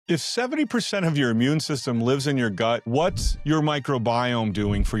If 70% of your immune system lives in your gut, what's your microbiome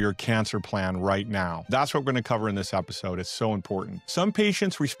doing for your cancer plan right now? That's what we're going to cover in this episode. It's so important. Some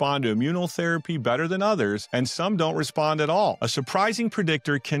patients respond to immunotherapy better than others, and some don't respond at all. A surprising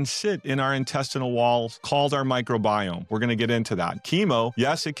predictor can sit in our intestinal walls called our microbiome. We're going to get into that. Chemo,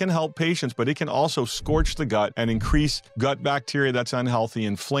 yes, it can help patients, but it can also scorch the gut and increase gut bacteria that's unhealthy,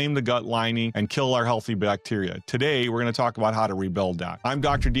 inflame the gut lining, and kill our healthy bacteria. Today, we're going to talk about how to rebuild that. I'm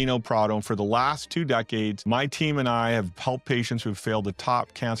Dr. Dino Prato, and for the last 2 decades, my team and I have helped patients who've failed the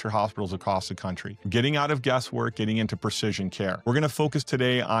top cancer hospitals across the country, getting out of guesswork, getting into precision care. We're going to focus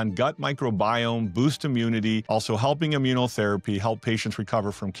today on gut microbiome, boost immunity, also helping immunotherapy, help patients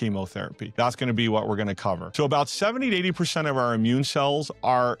recover from chemotherapy. That's going to be what we're going to cover. So about 70 to 80% of our immune cells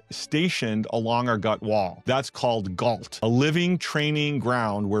are stationed along our gut wall. That's called GALT, a living training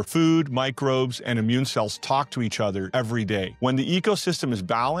ground where food, microbes, and immune cells talk to each other every day. When the ecosystem is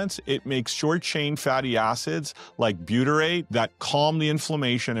balanced, it makes short-chain fatty acids like butyrate that calm the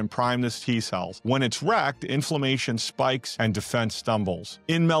inflammation and prime the T cells. When it's wrecked, inflammation spikes and defense stumbles.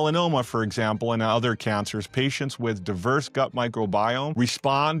 In melanoma, for example, and other cancers, patients with diverse gut microbiome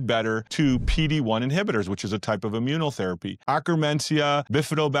respond better to PD-1 inhibitors, which is a type of immunotherapy. Akkermansia,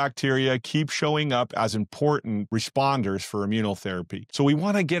 Bifidobacteria keep showing up as important responders for immunotherapy. So we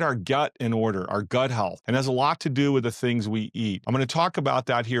want to get our gut in order, our gut health, and it has a lot to do with the things we eat. I'm going to talk about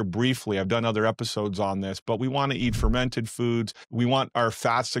that here briefly. I've done other episodes on this, but we want to eat fermented foods. We want our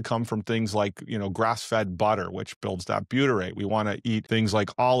fats to come from things like, grass-fed butter, which builds that butyrate. We want to eat things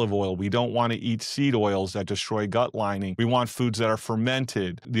like olive oil. We don't want to eat seed oils that destroy gut lining. We want foods that are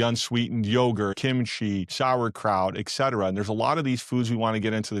fermented, the unsweetened yogurt, kimchi, sauerkraut, etc. And there's a lot of these foods we want to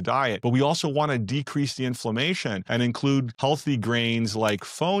get into the diet, but we also want to decrease the inflammation and include healthy grains like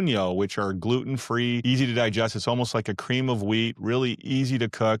fonio, which are gluten-free, easy to digest. It's almost like a cream of wheat, really easy to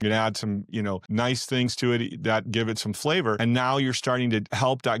cook. You can add some, nice things to it that give it some flavor. And now you're starting to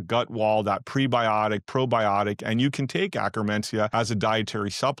help that gut wall, that prebiotic, probiotic, and you can take Akkermansia as a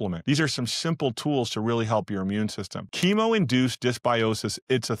dietary supplement. These are some simple tools to really help your immune system. Chemo-induced dysbiosis,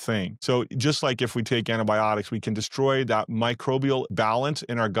 it's a thing. So just like if we take antibiotics, we can destroy that microbial balance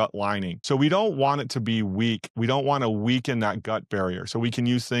in our gut lining. So we don't want it to be weak. We don't want to weaken that gut barrier. So we can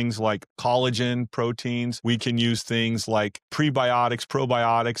use things like collagen, proteins. We can use things like prebiotics,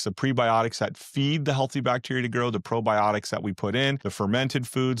 probiotics, the prebiotics that feed the healthy bacteria to grow, the probiotics that we put in, the fermented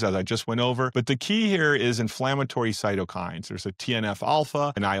foods, as I just went over. But the key here is inflammatory cytokines. There's a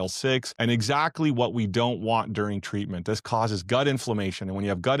TNF-alpha, an IL-6, and exactly what we don't want during treatment. This causes gut inflammation. And when you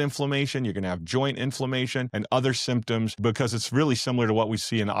have gut inflammation, you're going to have joint inflammation and other symptoms because it's really similar to what we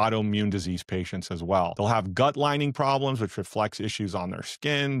see in autoimmune disease patients as well. They'll have gut lining problems, which reflects issues on their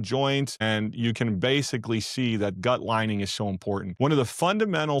skin, joints, and you can basically see that gut lining is so important. One of the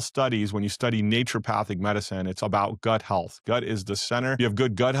fundamental studies when you study naturopathic medicine, it's about gut health. Gut is the center. If you have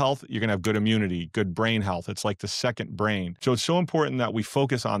good gut health, you're going to have good immunity, good brain health. It's like the second brain. So it's so important that we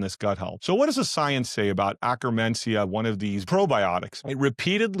focus on this gut health. So what does the science say about Akkermansia, one of these probiotics? It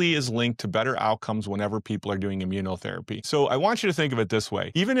repeatedly is linked to better outcomes whenever people are doing immunotherapy. So I want you to think of it this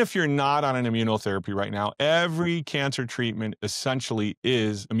way. Even if you're not on an immunotherapy right now, every cancer treatment essentially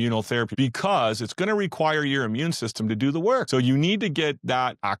is immunotherapy because it's going to require your immune system to do the work. So you need to get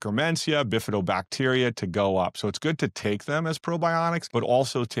that Akkermansia, Bifidobacteria to go up. So it's good to take them as probiotics, but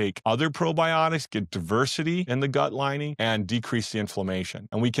also take other probiotics, get diversity in the gut lining, and decrease the inflammation.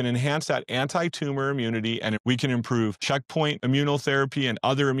 And we can enhance that anti-tumor immunity, and we can improve checkpoint immunotherapy and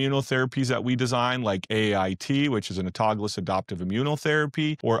other immunotherapies that we design, like AIT, which is an autologous adoptive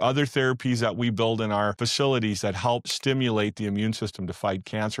immunotherapy, or other therapies that we build in our facilities that help stimulate the immune system to fight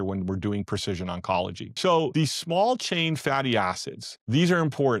cancer when we're doing precision oncology. So these small chain fatty acids, these are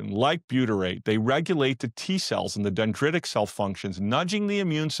important. Like butyrate, they regulate the T cells and the dendritic cell functions, nudging the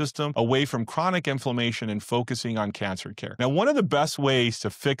immune system away from chronic inflammation and focusing on cancer care. Now, one of the best ways to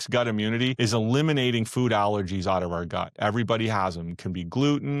fix gut immunity is eliminating food allergies out of our gut. Everybody has them. It can be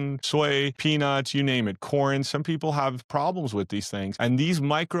gluten, soy, peanuts, you name it, corn. Some people have problems with these things. And these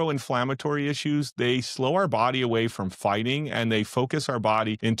micro-inflammatory issues, they slow our body away from fighting and they focus our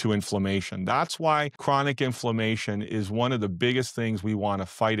body into inflammation. That's why chronic inflammation is one of the biggest things we want to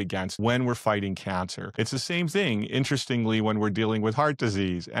fight against when we're fighting cancer. It's the same thing, interestingly, when we're dealing with heart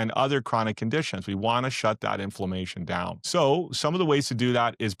disease and other chronic conditions. We want to shut that inflammation down. So some of the ways to do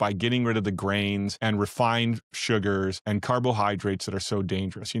that is by getting rid of the grains and refined sugars and carbohydrates that are so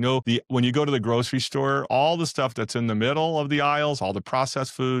dangerous. When you go to the grocery store, all the stuff that's in the middle of the aisles, all the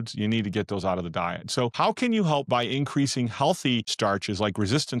processed foods, you need to get those out of the diet. So how can you help by increasing healthy starches like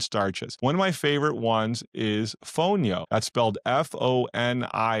resistant starches? One of my favorite ones is fonio. That's spelled Fonio.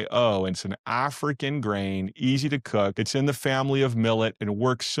 fonio. It's an African grain, easy to cook. It's in the family of millet and it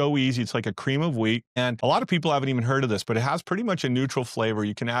works so easy. It's like a cream of wheat. And a lot of people haven't even heard of this, but it has pretty much a neutral flavor.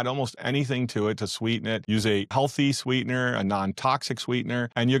 You can add almost anything to it to sweeten it. Use a healthy sweetener, a non-toxic sweetener,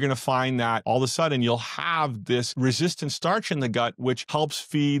 and you're going to find that all of a sudden you'll have this resistant starch in the gut, which helps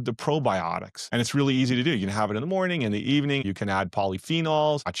feed the probiotics. And it's really easy to do. You can have it in the morning, in the evening. You can add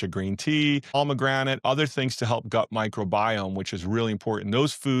polyphenols, matcha green tea, pomegranate, other things to help gut microbiome, which is really important.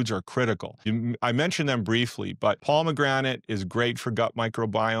 Those foods are critical. I mentioned them briefly, but pomegranate is great for gut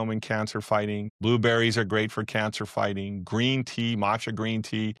microbiome and cancer fighting. Blueberries are great for cancer fighting. Green tea, matcha green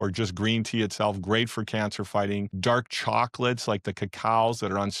tea, or just green tea itself, great for cancer fighting. Dark chocolates like the cacaos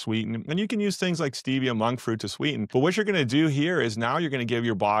that are unsweetened. And you can use things like stevia, monk fruit to sweeten. But what you're going to do here is now you're going to give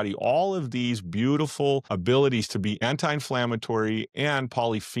your body all of these beautiful abilities to be anti-inflammatory and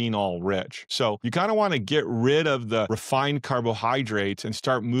polyphenol rich. So you kind of want to get rid of the refined carbohydrates and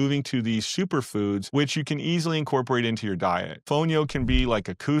start moving to these superfoods, which you can easily incorporate into your diet. Fonio can be like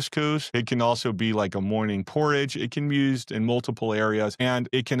a couscous. It can also be like a morning porridge. It can be used in multiple areas, and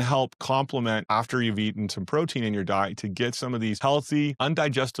it can help complement after you've eaten some protein in your diet to get some of these healthy,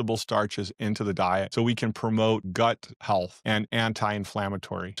 undigestible starches into the diet so we can promote gut health and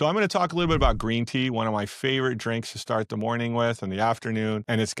anti-inflammatory. So I'm going to talk a little bit about green tea, one of my favorite drinks to start the morning with and the afternoon,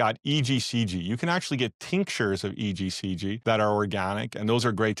 and it's got EGCG. You can actually get tinctures of EGCG that are organic, and those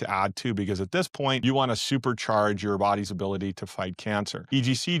are great to add too, because at this point, you want to supercharge your body's ability to fight cancer.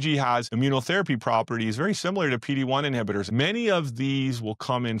 EGCG has immunotherapy properties very similar to PD-1 inhibitors. Many of these will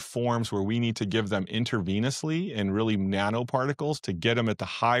come in forms where we need to give them intravenously in really nanoparticles to get them at the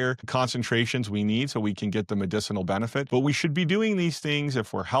higher concentrations we need so we can get the medicinal benefit. But we should be doing these things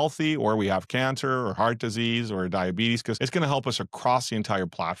if we're healthy or we have cancer or heart disease or diabetes, because it's going to help us across the entire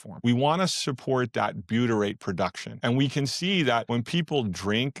platform. We want to support that butyrate production. And we can see that when people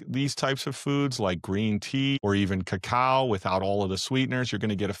drink these types of foods like green tea or even cacao without all of the sweeteners, you're going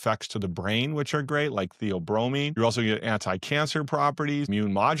to get effects to the brain, which are great, like theobromine. You're also going to get anti-cancer properties,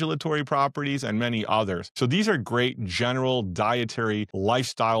 immune modulatory properties, and many others. So these are great general dietary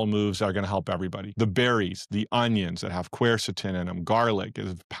lifestyle moves that are going to help everybody. The berries, the onions that have quercetin in them, garlic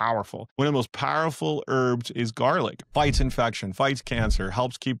is powerful. One of the most powerful herbs is garlic. Fights infection, fights cancer,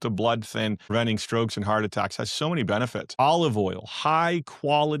 helps keep the blood thin, preventing strokes and heart attacks, has so many benefits. Olive oil, high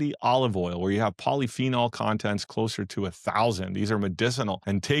quality olive oil, where you have polyphenol contents closer to 1,000. These are medicinal,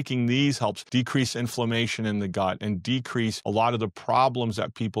 and taking these helps decrease inflammation in the gut and decrease a lot of the problems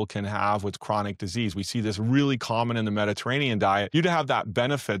that people can have with chronic disease. We see this really common in the Mediterranean diet. You to have that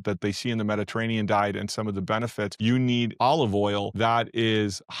benefit that they see in the Mediterranean diet and some of the benefits, you need olive oil that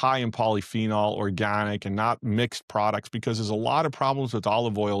is high in polyphenol, organic, and not mixed products, because there's a lot of problems with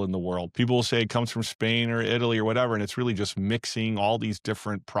olive oil in the world. People will say it comes from Spain or Italy or whatever, and it's really just mixing all these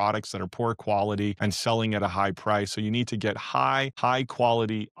different products that are poor quality and selling at a high price. So you need to get high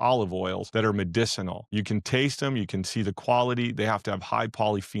quality olive oils that are medicinal. You can taste them, you can see the quality. They have to have high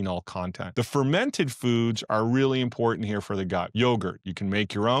polyphenol content. The fermented foods are really important here for the gut. Yogurt, you can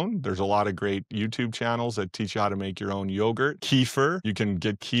make your own. There's a lot of great YouTube channels that teach you how to make your own yogurt. Kefir, you can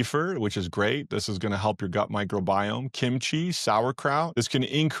get kefir, which is great. This is going to help your gut microbiome. Kimchi, sauerkraut. This can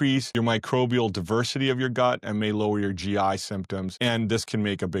increase your microbial diversity of your gut and may lower your GI symptoms, and this can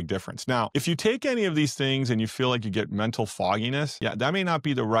make a big difference. Now, if you take any of these things and you feel like you get mental fogginess, yeah, that may not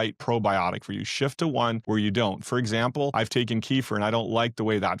be the right probiotic for you. Shift to one where you don't. For example, I've taken kefir and I don't like the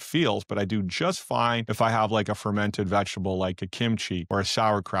way that feels, but I do just fine if I have like a fermented vegetable like a kimchi or a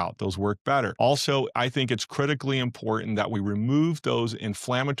sauerkraut. Those work better. Also, I think it's critically important that we remove those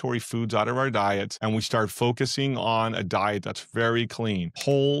inflammatory foods out of our diets and we start focusing on a diet that's very clean.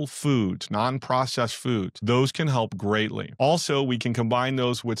 Whole foods, non-processed foods, those can help greatly. Also, we can combine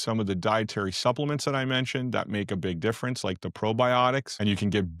those with some of the dietary supplements that I mentioned that make a big difference, like the probiotics, and you can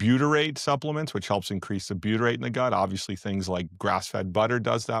get butyrate supplements, which helps increase the butyrate in the gut. Obviously, things like grass-fed butter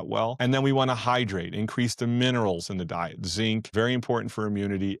does that well. And then we want to hydrate, increase the minerals in the diet. Zinc, very important for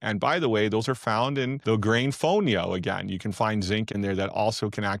immunity. And by the way, those are found in the grain fonio. Again, you can find zinc in there that also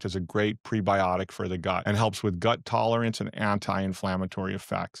can act as a great prebiotic for the gut and helps with gut tolerance and anti-inflammatory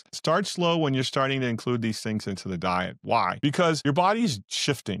effects. Start slow when you're starting to include these things into the diet. Why? Because your body's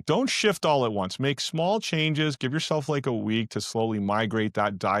shifting. Don't shift all at once. Make small changes. Give yourself like a week to slowly migrate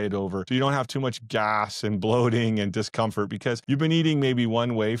that diet over so you don't have too much gas and bloating and discomfort, because you've been eating maybe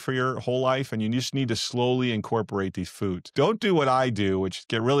one way for your whole life and you just need to slowly incorporate these foods. Don't do what I do, which is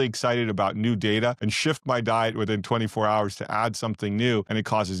get really excited about new data and shift my diet within 24 hours to add something new, and it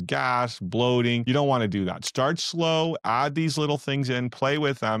causes gas, bloating. You don't want to do that. Start slow, add these little things in, play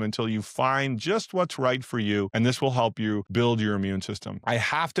with them until you find just what's right for you, and this will help help you build your immune system. I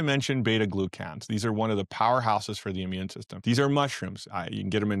have to mention beta-glucans. These are one of the powerhouses for the immune system. These are mushrooms. You can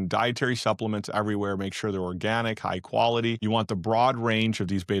get them in dietary supplements everywhere. Make sure they're organic, high quality. You want the broad range of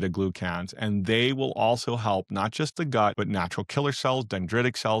these beta-glucans, and they will also help not just the gut, but natural killer cells,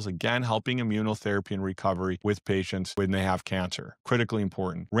 dendritic cells, again, helping immunotherapy and recovery with patients when they have cancer. Critically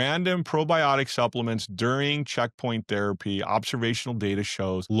important. Random probiotic supplements during checkpoint therapy, observational data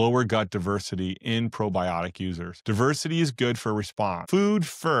shows lower gut diversity in probiotic users. Diversity is good for response. Food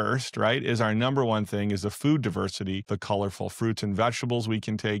first, right, is our number one thing, is the food diversity, the colorful fruits and vegetables we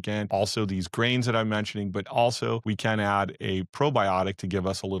can take in, also these grains that I'm mentioning, but also we can add a probiotic to give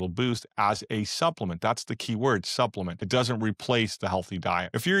us a little boost as a supplement. That's the key word, supplement. It doesn't replace the healthy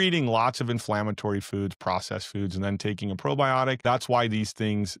diet. If you're eating lots of inflammatory foods, processed foods, and then taking a probiotic, that's why these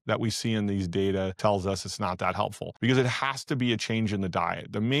things that we see in these data tells us it's not that helpful, because it has to be a change in the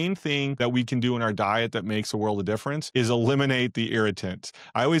diet. The main thing that we can do in our diet that makes a world of difference is eliminate the irritants.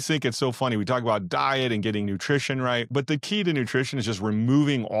 I always think it's so funny. We talk about diet and getting nutrition right, but the key to nutrition is just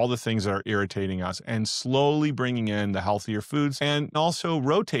removing all the things that are irritating us and slowly bringing in the healthier foods, and also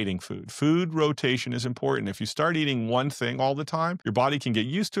rotating food. Food rotation is important. If you start eating one thing all the time, your body can get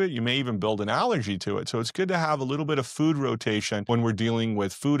used to it. You may even build an allergy to it. So it's good to have a little bit of food rotation when we're dealing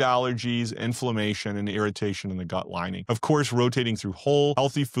with food allergies, inflammation, and irritation in the gut lining. Of course, rotating through whole,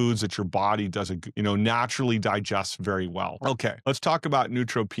 healthy foods that your body does, naturally digests very well. Okay, let's talk about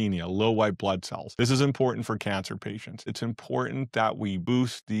neutropenia, low white blood cells. This is important for cancer patients. It's important that we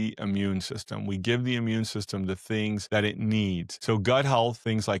boost the immune system. We give the immune system the things that it needs. So gut health,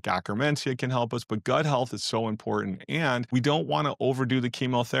 things like Akkermansia can help us, but gut health is so important, and we don't want to overdo the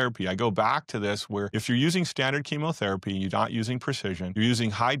chemotherapy. I go back to this where if you're using standard chemotherapy, you're not using precision, you're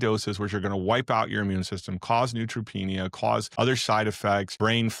using high doses, which are going to wipe out your immune system, cause neutropenia, cause other side effects,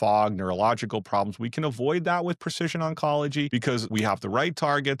 brain fog, neurological problems. We can avoid that with precision oncology because we have the right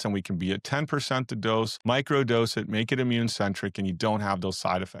targets and we can be at 10% the dose, microdose it, make it immune centric, and you don't have those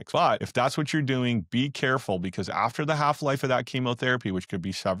side effects. But if that's what you're doing, be careful, because after the half-life of that chemotherapy, which could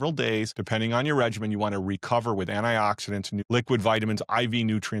be several days, depending on your regimen, you want to recover with antioxidants, liquid vitamins, IV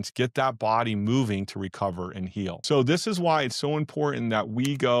nutrients, get that body moving to recover and heal. So this is why it's so important that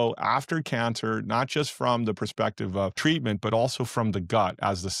we go after cancer, not just from the perspective of treatment, but also from the gut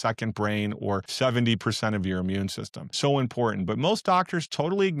as the second brain or 70% of your immune system. So important. But most doctors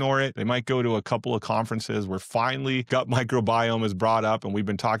totally ignore it. They might go to a couple of conferences where finally gut microbiome is brought up, and we've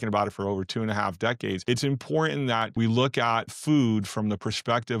been talking about it for over 2.5 decades. It's important that we look at food from the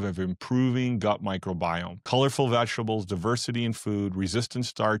perspective of improving gut microbiome. Colorful vegetables, diversity in food, resistant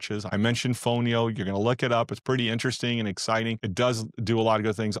starches. I mentioned fonio. You're going to look it up. It's pretty interesting and exciting. It does do a lot of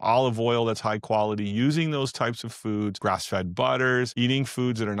good things. Olive oil that's high quality, using those types of foods, grass-fed butters, eating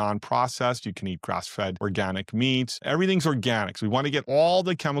foods that are non-processed. You can eat grass-fed organic meats. Everything's organic. So we want to get all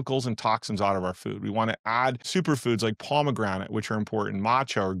the chemicals and toxins out of our food. We want to add superfoods like pomegranate, which are important,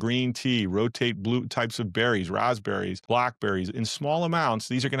 matcha or green tea, rotate blue types of berries, raspberries, blackberries. In small amounts,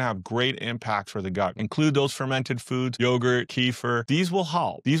 these are going to have great impacts for the gut. Include those fermented foods, yogurt, kefir. These will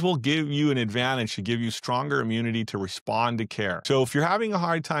help. These will give you an advantage to give you stronger immunity to respond to care. So if you're having a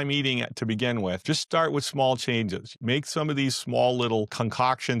hard time eating it to begin with, just start with small changes. Make some of these small little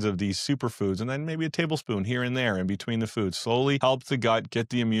concoctions of these superfoods, and then maybe a tablespoon here and there in between the foods. Slowly help the gut get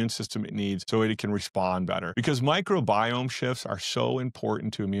the immune system it needs so it can respond better. Because microbiome shifts are so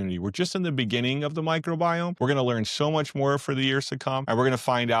important to immunity. We're just in the beginning of the microbiome. We're going to learn so much more for the years to come, and we're going to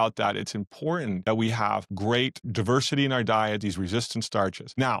find out that it's important that we have great diversity in our diet, these resistant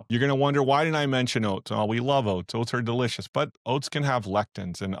starches. Now, you're going to wonder, why didn't I mention oats? Oh, we love oats. Oats are delicious, but oats can have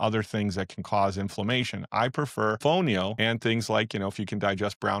lectins and other things that can cause inflammation. I prefer fonio and things like, if you can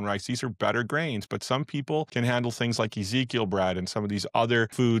digest brown rice, these are better grains, but some people can handle things like Ezekiel bread and some of these other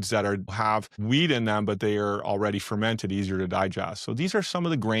foods that have wheat in them, but they are already fermented, easier to digest. So these are some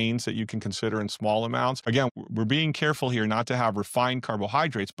of the grains that you can consider in small amounts. Again, we're being careful here not to have refined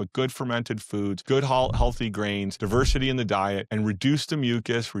carbohydrates, but good fermented foods, good healthy grains, diversity in the diet, and reduce the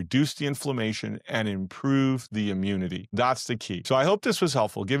mucus, reduce the inflammation, and improve the immunity. That's the key. So I hope this was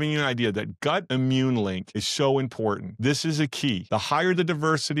helpful, giving you an idea that gut immune link is so important. This is a key. The higher the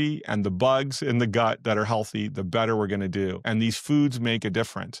diversity and the bugs in the gut that are healthy, the better we're going to do. And these foods make a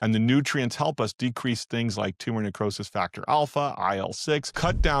difference. And the nutrients help us decrease things like tumor necrosis factor alpha, IL-6,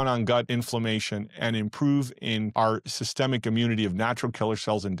 cut down on gut inflammation, and improve in our systemic immunity of natural killer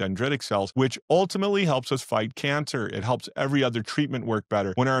cells and dendritic cells, which ultimately helps us fight cancer. It helps every other treatment work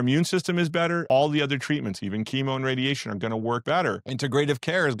better. When our immune system is better, all the other treatments, even chemo and radiation, are going to work better. Integrative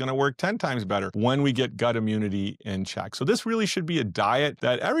care is going to work 10 times better when we get gut immunity in check. So this really should be a diet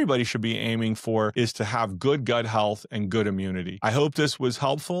that everybody should be aiming for, is to have have good gut health and good immunity. I hope this was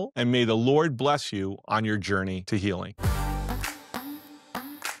helpful, and may the Lord bless you on your journey to healing.